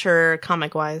I'm not sure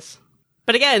comic-wise.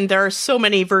 But again, there are so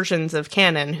many versions of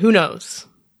canon. Who knows?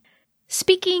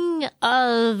 Speaking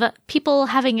of people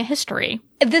having a history,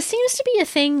 this seems to be a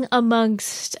thing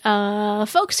amongst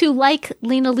folks who like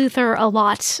Lena Luthor a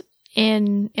lot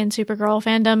in Supergirl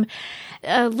fandom.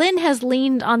 Lynn has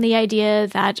leaned on the idea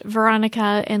that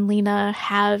Veronica and Lena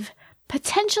have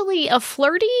potentially a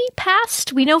flirty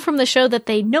past. We know from the show that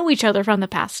they know each other from the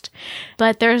past.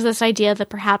 But there's this idea that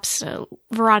perhaps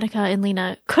Veronica and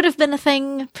Lena could have been a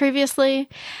thing previously.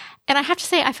 And I have to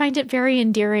say, I find it very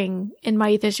endearing in My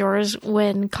Youth Is Yours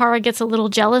when Kara gets a little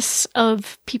jealous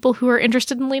of people who are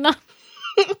interested in Lena.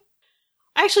 I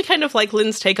actually kind of like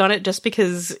Lynn's take on it just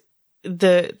because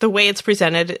the way it's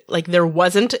presented, like, there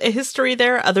wasn't a history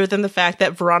there other than the fact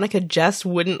that Veronica just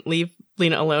wouldn't leave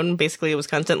Lena alone. Basically, it was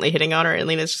constantly hitting on her, and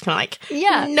Lena's just kind of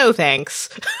like, no thanks.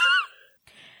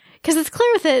 Because it's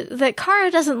clear that Kara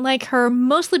doesn't like her,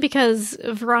 mostly because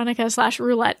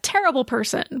Veronica/Roulette, terrible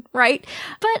person, right?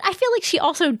 But I feel like she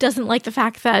also doesn't like the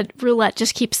fact that Roulette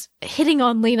just keeps hitting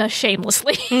on Lena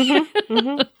shamelessly.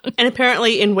 And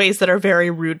apparently in ways that are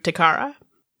very rude to Kara.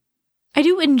 I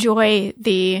do enjoy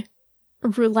the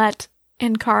Roulette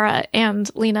and Kara and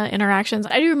Lena interactions.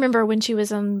 I do remember when she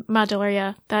was in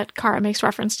Midoriya that Kara makes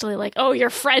reference to, like, oh,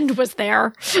 your friend was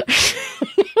there.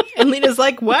 And Lena's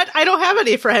like, what? I don't have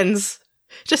any friends.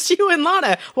 Just you and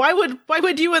Lana. Why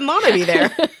would you and Lana be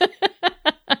there?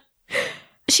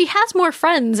 She has more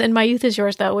friends in My Youth Is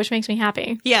Yours, though, which makes me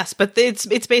happy. Yes, but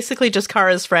it's basically just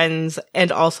Kara's friends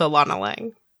and also Lana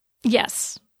Lang.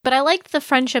 Yes. But I like the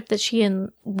friendship that she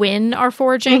and Wynn are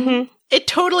forging. It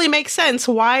totally makes sense.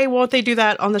 Why won't they do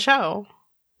that on the show?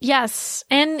 Yes.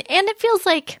 And it feels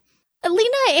like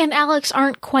Lena and Alex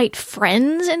aren't quite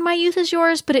friends in My Youth Is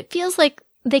Yours, but it feels like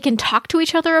they can talk to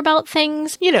each other about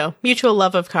things. You know, mutual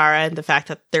love of Kara and the fact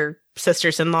that they're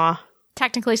sisters-in-law.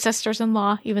 Technically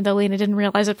sisters-in-law, even though Lena didn't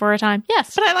realize it for a time.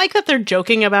 Yes. But I like that they're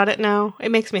joking about it now.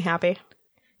 It makes me happy.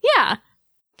 Yeah.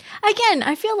 Again,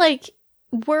 I feel like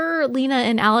were Lena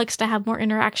and Alex to have more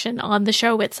interaction on the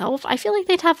show itself, I feel like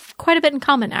they'd have quite a bit in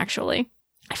common, actually.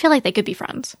 I feel like they could be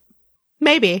friends.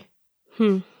 Maybe.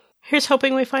 Here's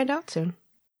hoping we find out soon.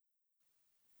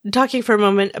 Talking for a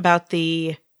moment about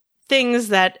the things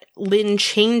that Lynn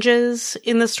changes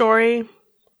in the story.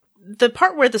 The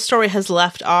part where the story has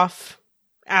left off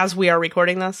as we are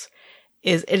recording this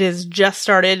is it has just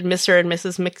started Mr. and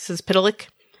Mrs. Mxyzptlk,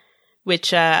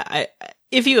 which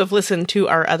if you have listened to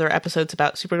our other episodes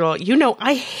about Supergirl, you know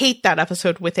I hate that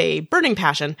episode with a burning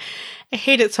passion. I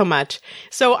hate it so much.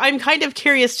 So I'm kind of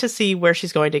curious to see where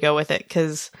she's going to go with it,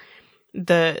 because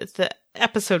the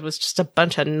episode was just a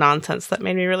bunch of nonsense that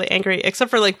made me really angry, except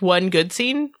for like one good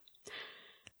scene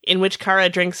in which Kara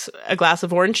drinks a glass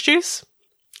of orange juice.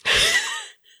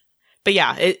 But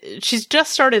yeah, she's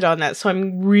just started on that, so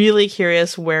I'm really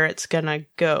curious where it's gonna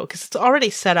go, because it's already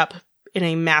set up in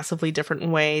a massively different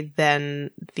way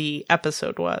than the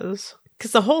episode was.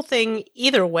 Because the whole thing,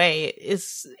 either way,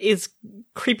 is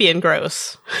creepy and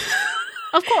gross.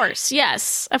 Of course,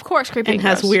 yes. Of course, creepy and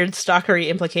has gross. weird stalkery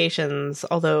implications,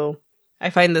 although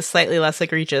I find this slightly less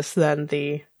egregious than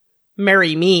the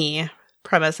marry me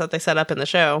premise that they set up in the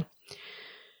show.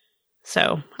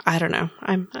 So, I don't know.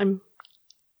 I'm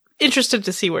interested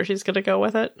to see where she's going to go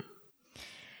with it.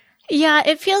 Yeah,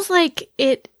 it feels like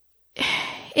it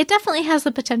definitely has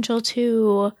the potential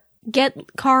to get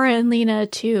Kara and Lena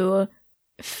to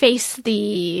face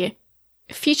the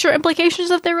future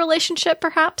implications of their relationship,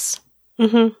 perhaps.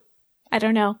 Mm-hmm. I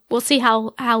don't know. We'll see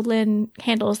how Lynn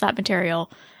handles that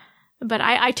material. But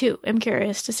I too am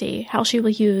curious to see how she will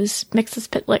use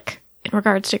Mxyzptlk in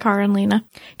regards to Kara and Lena.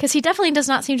 Because he definitely does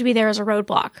not seem to be there as a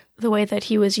roadblock, the way that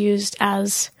he was used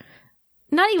as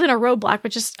not even a roadblock,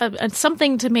 but just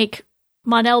something to make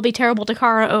Mon-El be terrible to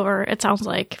Kara over, it sounds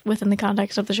like, within the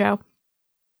context of the show.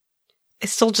 I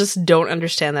still just don't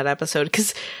understand that episode,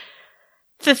 because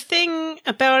the thing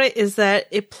about it is that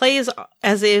it plays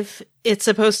as if it's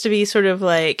supposed to be sort of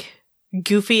like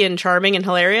goofy and charming and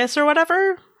hilarious or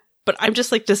whatever, but I'm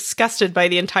just like disgusted by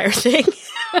the entire thing.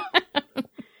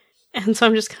 And so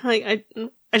I'm just kind of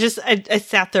like, I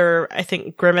sat there, I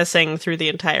think, grimacing through the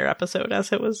entire episode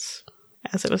as it was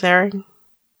airing.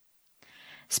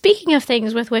 Speaking of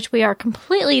things with which we are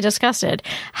completely disgusted,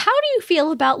 how do you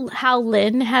feel about how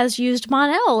Lynn has used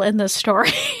Mon-El in this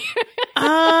story?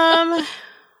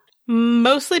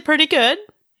 Mostly pretty good.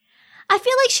 I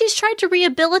feel like she's tried to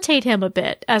rehabilitate him a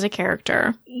bit as a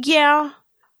character. Yeah.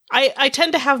 I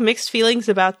tend to have mixed feelings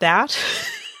about that.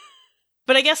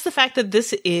 But I guess the fact that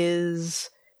this is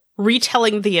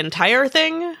retelling the entire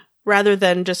thing rather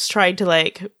than just trying to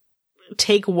like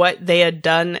take what they had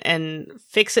done and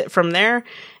fix it from there.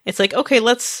 It's like, okay,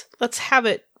 let's have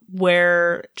it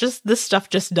where just this stuff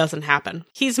just doesn't happen.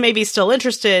 He's maybe still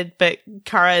interested, but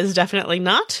Kara is definitely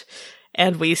not.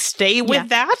 And we stay with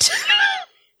that.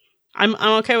 I'm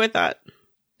okay with that.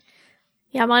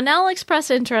 Yeah, Mon-El expressed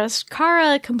interest.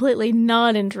 Kara completely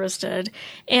not interested.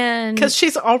 And because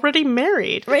she's already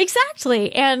married.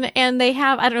 Exactly. And they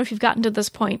have, I don't know if you've gotten to this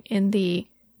point in the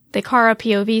Kara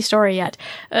POV story yet.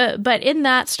 But in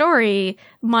that story,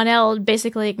 Mon-El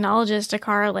basically acknowledges to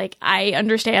Kara, like, I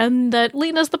understand that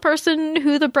Lena's the person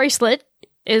who the bracelet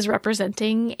is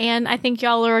representing, and I think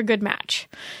y'all are a good match.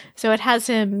 So it has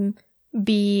him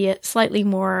be slightly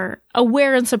more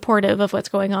aware and supportive of what's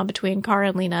going on between Kara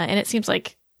and Lena, and it seems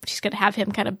like she's going to have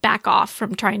him kind of back off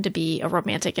from trying to be a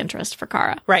romantic interest for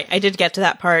Kara. Right, I did get to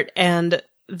that part, and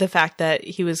the fact that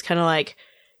he was kind of like,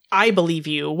 I believe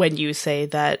you when you say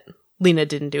that Lena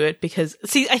didn't do it, because,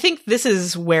 see, I think this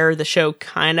is where the show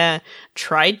kind of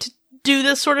tried to do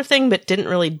this sort of thing, but didn't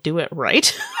really do it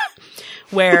right.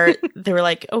 Where they were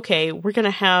like, okay, we're going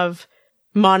to have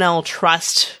Mon-El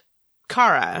trust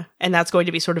Kara, and that's going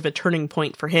to be sort of a turning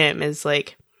point for him, is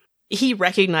like, he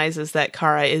recognizes that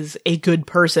Kara is a good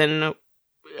person,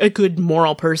 a good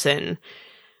moral person.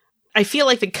 I feel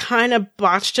like they kind of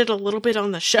botched it a little bit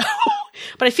on the show,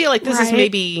 but I feel like this is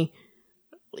maybe,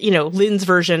 you know, Lynn's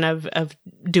version of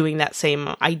doing that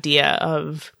same idea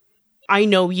of, I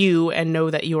know you and know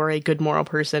that you are a good moral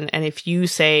person, and if you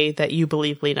say that you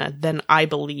believe Lena, then I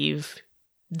believe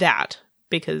that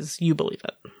because you believe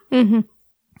it. Mm-hmm.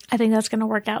 I think that's going to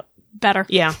work out better.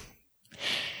 Yeah.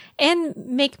 and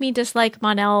make me dislike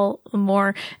Monel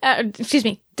more.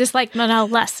 Dislike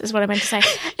Monel less is what I meant to say.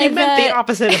 You meant the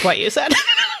opposite of what you said.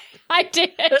 I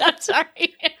did. I'm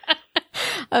sorry.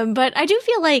 But I do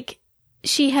feel like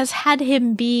she has had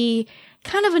him be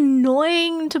kind of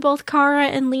annoying to both Kara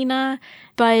and Lena,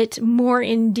 but more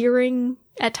endearing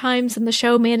at times, and the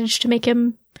show managed to make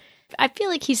him... I feel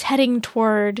like he's heading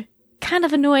toward kind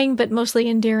of annoying, but mostly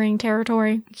endearing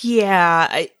territory.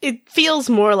 Yeah, it feels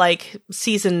more like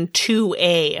season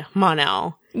 2A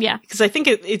Monel. Yeah. Because I think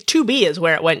 2B is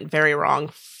where it went very wrong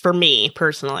for me,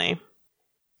 personally.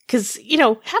 Because,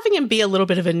 having him be a little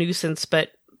bit of a nuisance,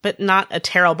 but not a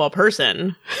terrible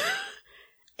person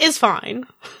is fine.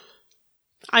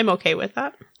 I'm okay with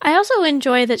that. I also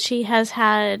enjoy that she has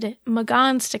had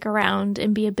Magan stick around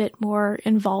and be a bit more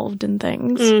involved in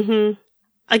things. Mm-hmm.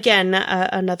 Again,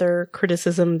 another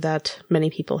criticism that many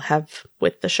people have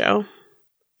with the show.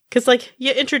 Because,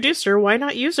 you introduced her, why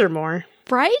not use her more?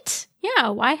 Right? Yeah,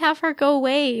 why have her go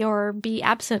away or be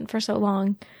absent for so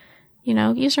long?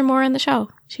 Use her more in the show.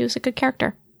 She was a good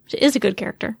character. She is a good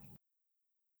character.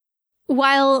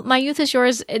 While My Youth is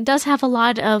Yours, it does have a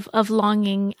lot of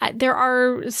longing. There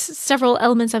are several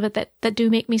elements of it that do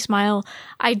make me smile.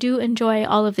 I do enjoy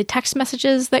all of the text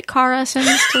messages that Kara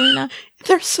sends to Lena.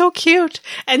 They're so cute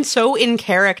and so in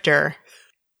character.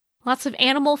 Lots of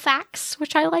animal facts,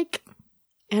 which I like.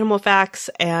 Animal facts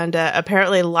and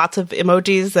apparently lots of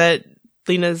emojis that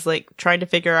Lena's trying to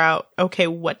figure out, okay,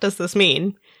 what does this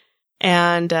mean?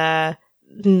 And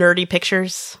nerdy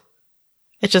pictures.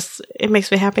 It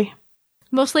makes me happy.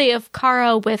 Mostly of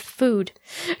Kara with food.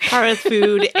 Kara with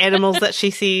food, animals that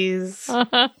she sees,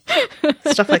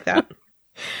 stuff like that.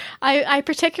 I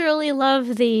particularly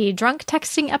love the drunk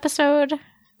texting episode.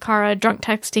 Kara drunk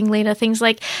texting Lena things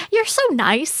like, "You're so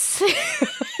nice."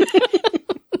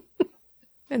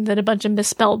 And then a bunch of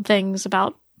misspelled things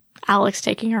about Alex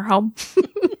taking her home.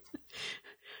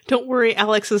 Don't worry,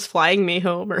 Alex is flying me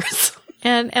home.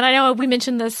 And I know we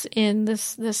mentioned this in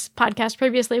this podcast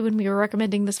previously when we were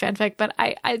recommending this fanfic, but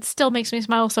it still makes me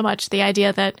smile so much, the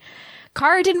idea that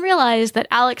Kara didn't realize that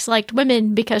Alex liked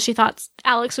women because she thought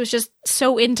Alex was just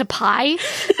so into pie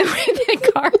the way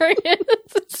that Kara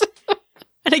is.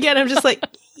 And again, I'm just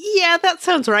yeah, that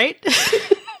sounds right.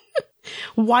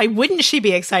 Why wouldn't she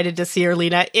be excited to see her,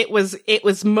 Lena? It was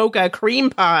mocha cream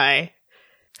pie.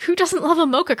 Who doesn't love a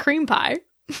mocha cream pie?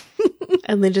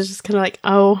 And Lena's just kind of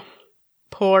oh,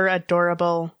 poor,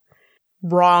 adorable,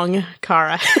 wrong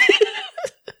Kara.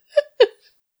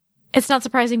 It's not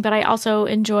surprising, but I also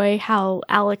enjoy how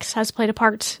Alex has played a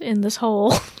part in this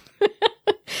whole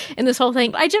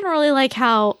thing. I generally like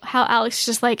how Alex is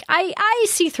just I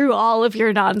see through all of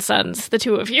your nonsense, the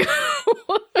two of you.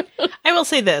 I will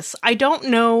say this. I don't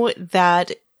know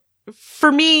that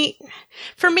for me,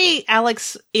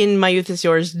 Alex in My Youth is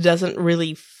Yours doesn't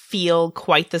really feel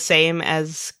quite the same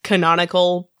as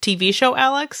canonical TV show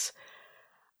Alex.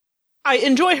 I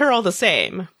enjoy her all the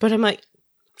same, but I'm I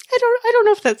don't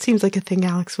know if that seems like a thing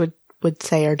Alex would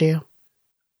say or do.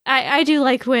 I do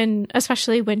like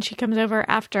especially when she comes over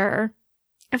after,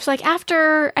 it's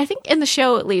after, I think in the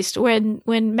show at least, when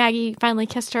Maggie finally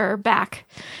kissed her back,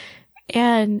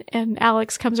 and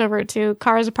Alex comes over to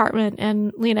Kara's apartment,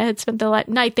 and Lena had spent the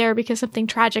night there because something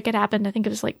tragic had happened. I think it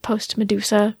was post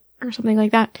Medusa or something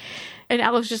like that. And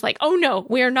Alex was just oh no,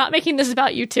 we are not making this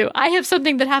about you two. I have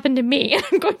something that happened to me, and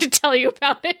I'm going to tell you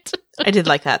about it. I did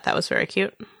like that. That was very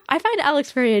cute. I find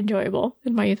Alex very enjoyable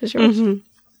in My Youth is Yours. Mm-hmm.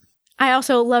 I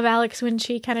also love Alex when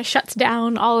she kind of shuts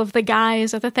down all of the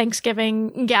guys at the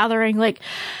Thanksgiving gathering.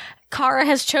 Kara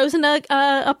has chosen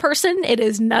a person. It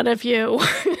is none of you.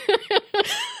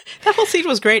 That whole scene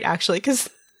was great, actually, because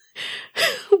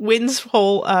Wynn's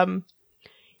whole,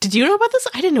 did you know about this?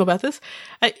 I didn't know about this.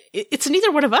 It's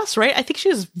neither one of us, right? I think she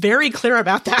was very clear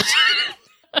about that.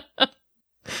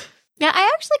 Yeah,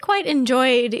 I actually quite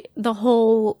enjoyed the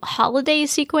whole holiday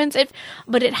sequence,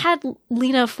 but it had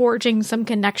Lena forging some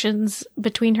connections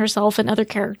between herself and other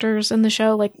characters in the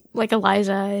show, like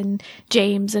Eliza and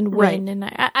James and Wynn,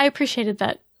 right. And I appreciated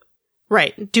that.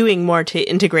 Right, doing more to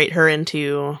integrate her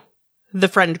into the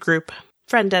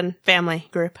friend and family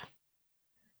group.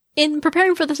 In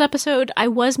preparing for this episode, I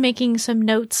was making some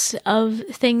notes of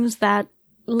things that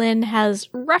Lynn has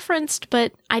referenced,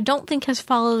 but I don't think has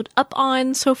followed up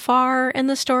on so far in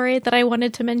the story that I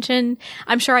wanted to mention.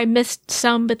 I'm sure I missed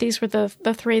some, but these were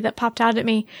the three that popped out at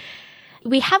me.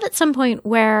 We have at some point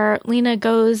where Lena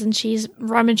goes and she's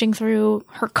rummaging through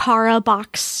her Kara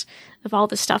box of all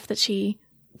the stuff that she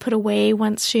put away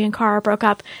once she and Kara broke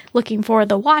up, looking for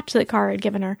the watch that Kara had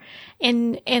given her.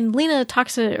 And Lena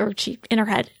talks to, or she, in her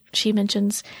head, she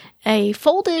mentions a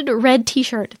folded red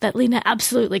t-shirt that Lena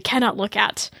absolutely cannot look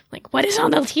at. Like, what is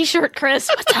on the t-shirt, Chris?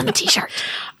 What's on the t-shirt?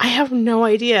 I have no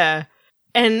idea.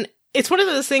 And it's one of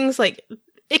those things, like,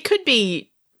 it could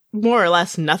be more or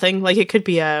less nothing. Like, it could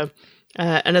be an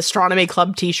astronomy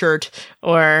club t-shirt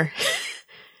or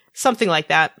something like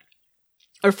that.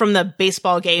 Or from the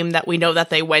baseball game that we know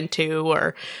that they went to,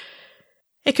 or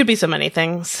it could be so many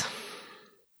things.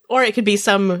 Or it could be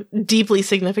some deeply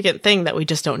significant thing that we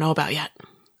just don't know about yet.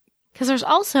 Because there's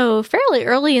also, fairly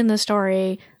early in the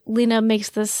story, Lena makes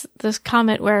this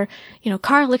comment where,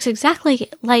 Kara looks exactly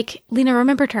like Lena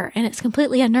remembered her, and it's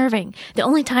completely unnerving. The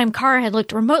only time Kara had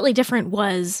looked remotely different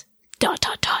was ...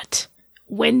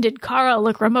 When did Kara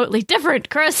look remotely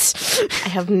different, Chris? I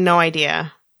have no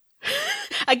idea.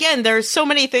 Again, there are so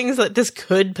many things that this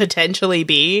could potentially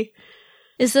be.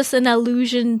 Is this an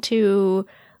allusion to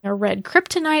a Red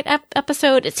Kryptonite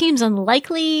episode? It seems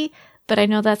unlikely, but I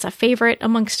know that's a favorite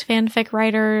amongst fanfic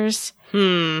writers.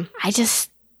 I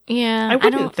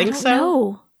wouldn't think so.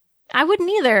 No, I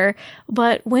wouldn't either.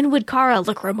 But when would Kara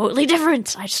look remotely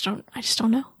different? I just don't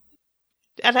know.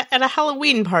 At a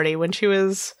Halloween party when she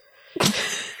was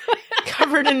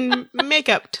covered in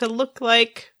makeup to look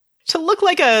like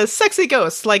a sexy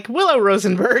ghost, like Willow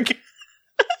Rosenberg.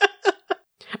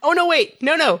 Oh, no, wait.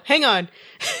 No, hang on.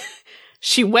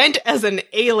 She went as an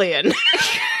alien.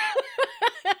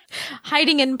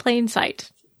 Hiding in plain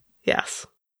sight. Yes.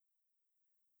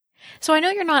 So I know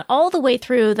you're not all the way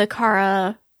through the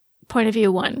Kara point of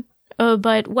view one,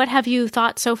 but what have you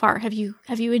thought so far? Have you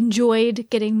enjoyed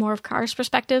getting more of Kara's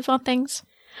perspective on things?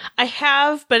 I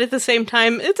have, but at the same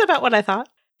time, it's about what I thought.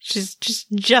 She's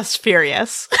just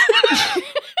furious.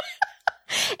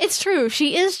 It's true.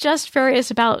 She is just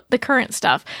furious about the current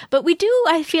stuff. But we do,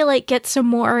 I feel like, get some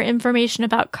more information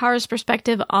about Kara's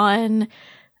perspective on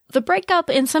the breakup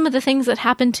and some of the things that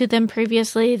happened to them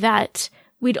previously that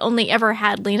we'd only ever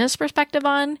had Lena's perspective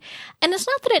on. And it's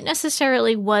not that it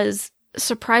necessarily was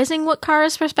surprising what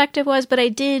Kara's perspective was, but I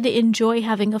did enjoy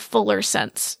having a fuller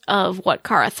sense of what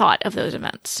Kara thought of those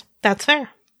events. That's fair.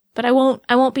 But I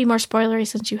won't be more spoilery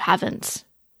since you haven't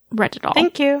read it all.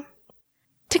 Thank you.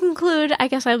 To conclude, I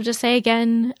guess I will just say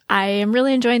again, I am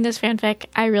really enjoying this fanfic.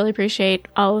 I really appreciate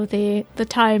all of the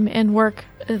time and work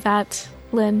that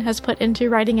Lynn has put into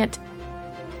writing it.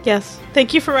 Yes.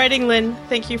 Thank you for writing, Lynn.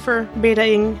 Thank you for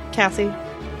betaing Cassie.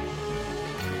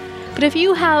 But if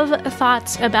you have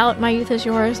thoughts about My Youth Is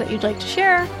Yours that you'd like to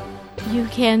share, you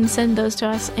can send those to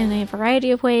us in a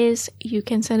variety of ways. You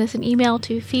can send us an email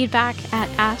to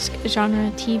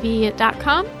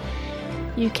feedback@askgenretv.com.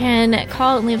 You can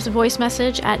call and leave us a voice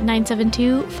message at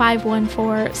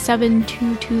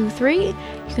 972-514-7223. You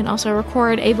can also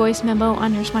record a voice memo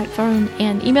on your smartphone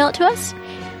and email it to us.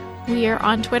 We are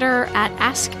on Twitter at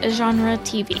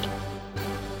AskGenreTV.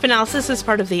 Finalysis is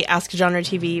part of the Ask Genre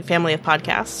TV family of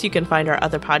podcasts. You can find our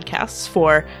other podcasts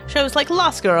for shows like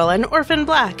Lost Girl and Orphan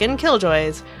Black and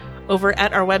Killjoys over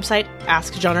at our website,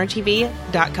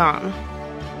 AskGenreTV.com.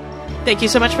 Thank you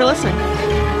so much for listening.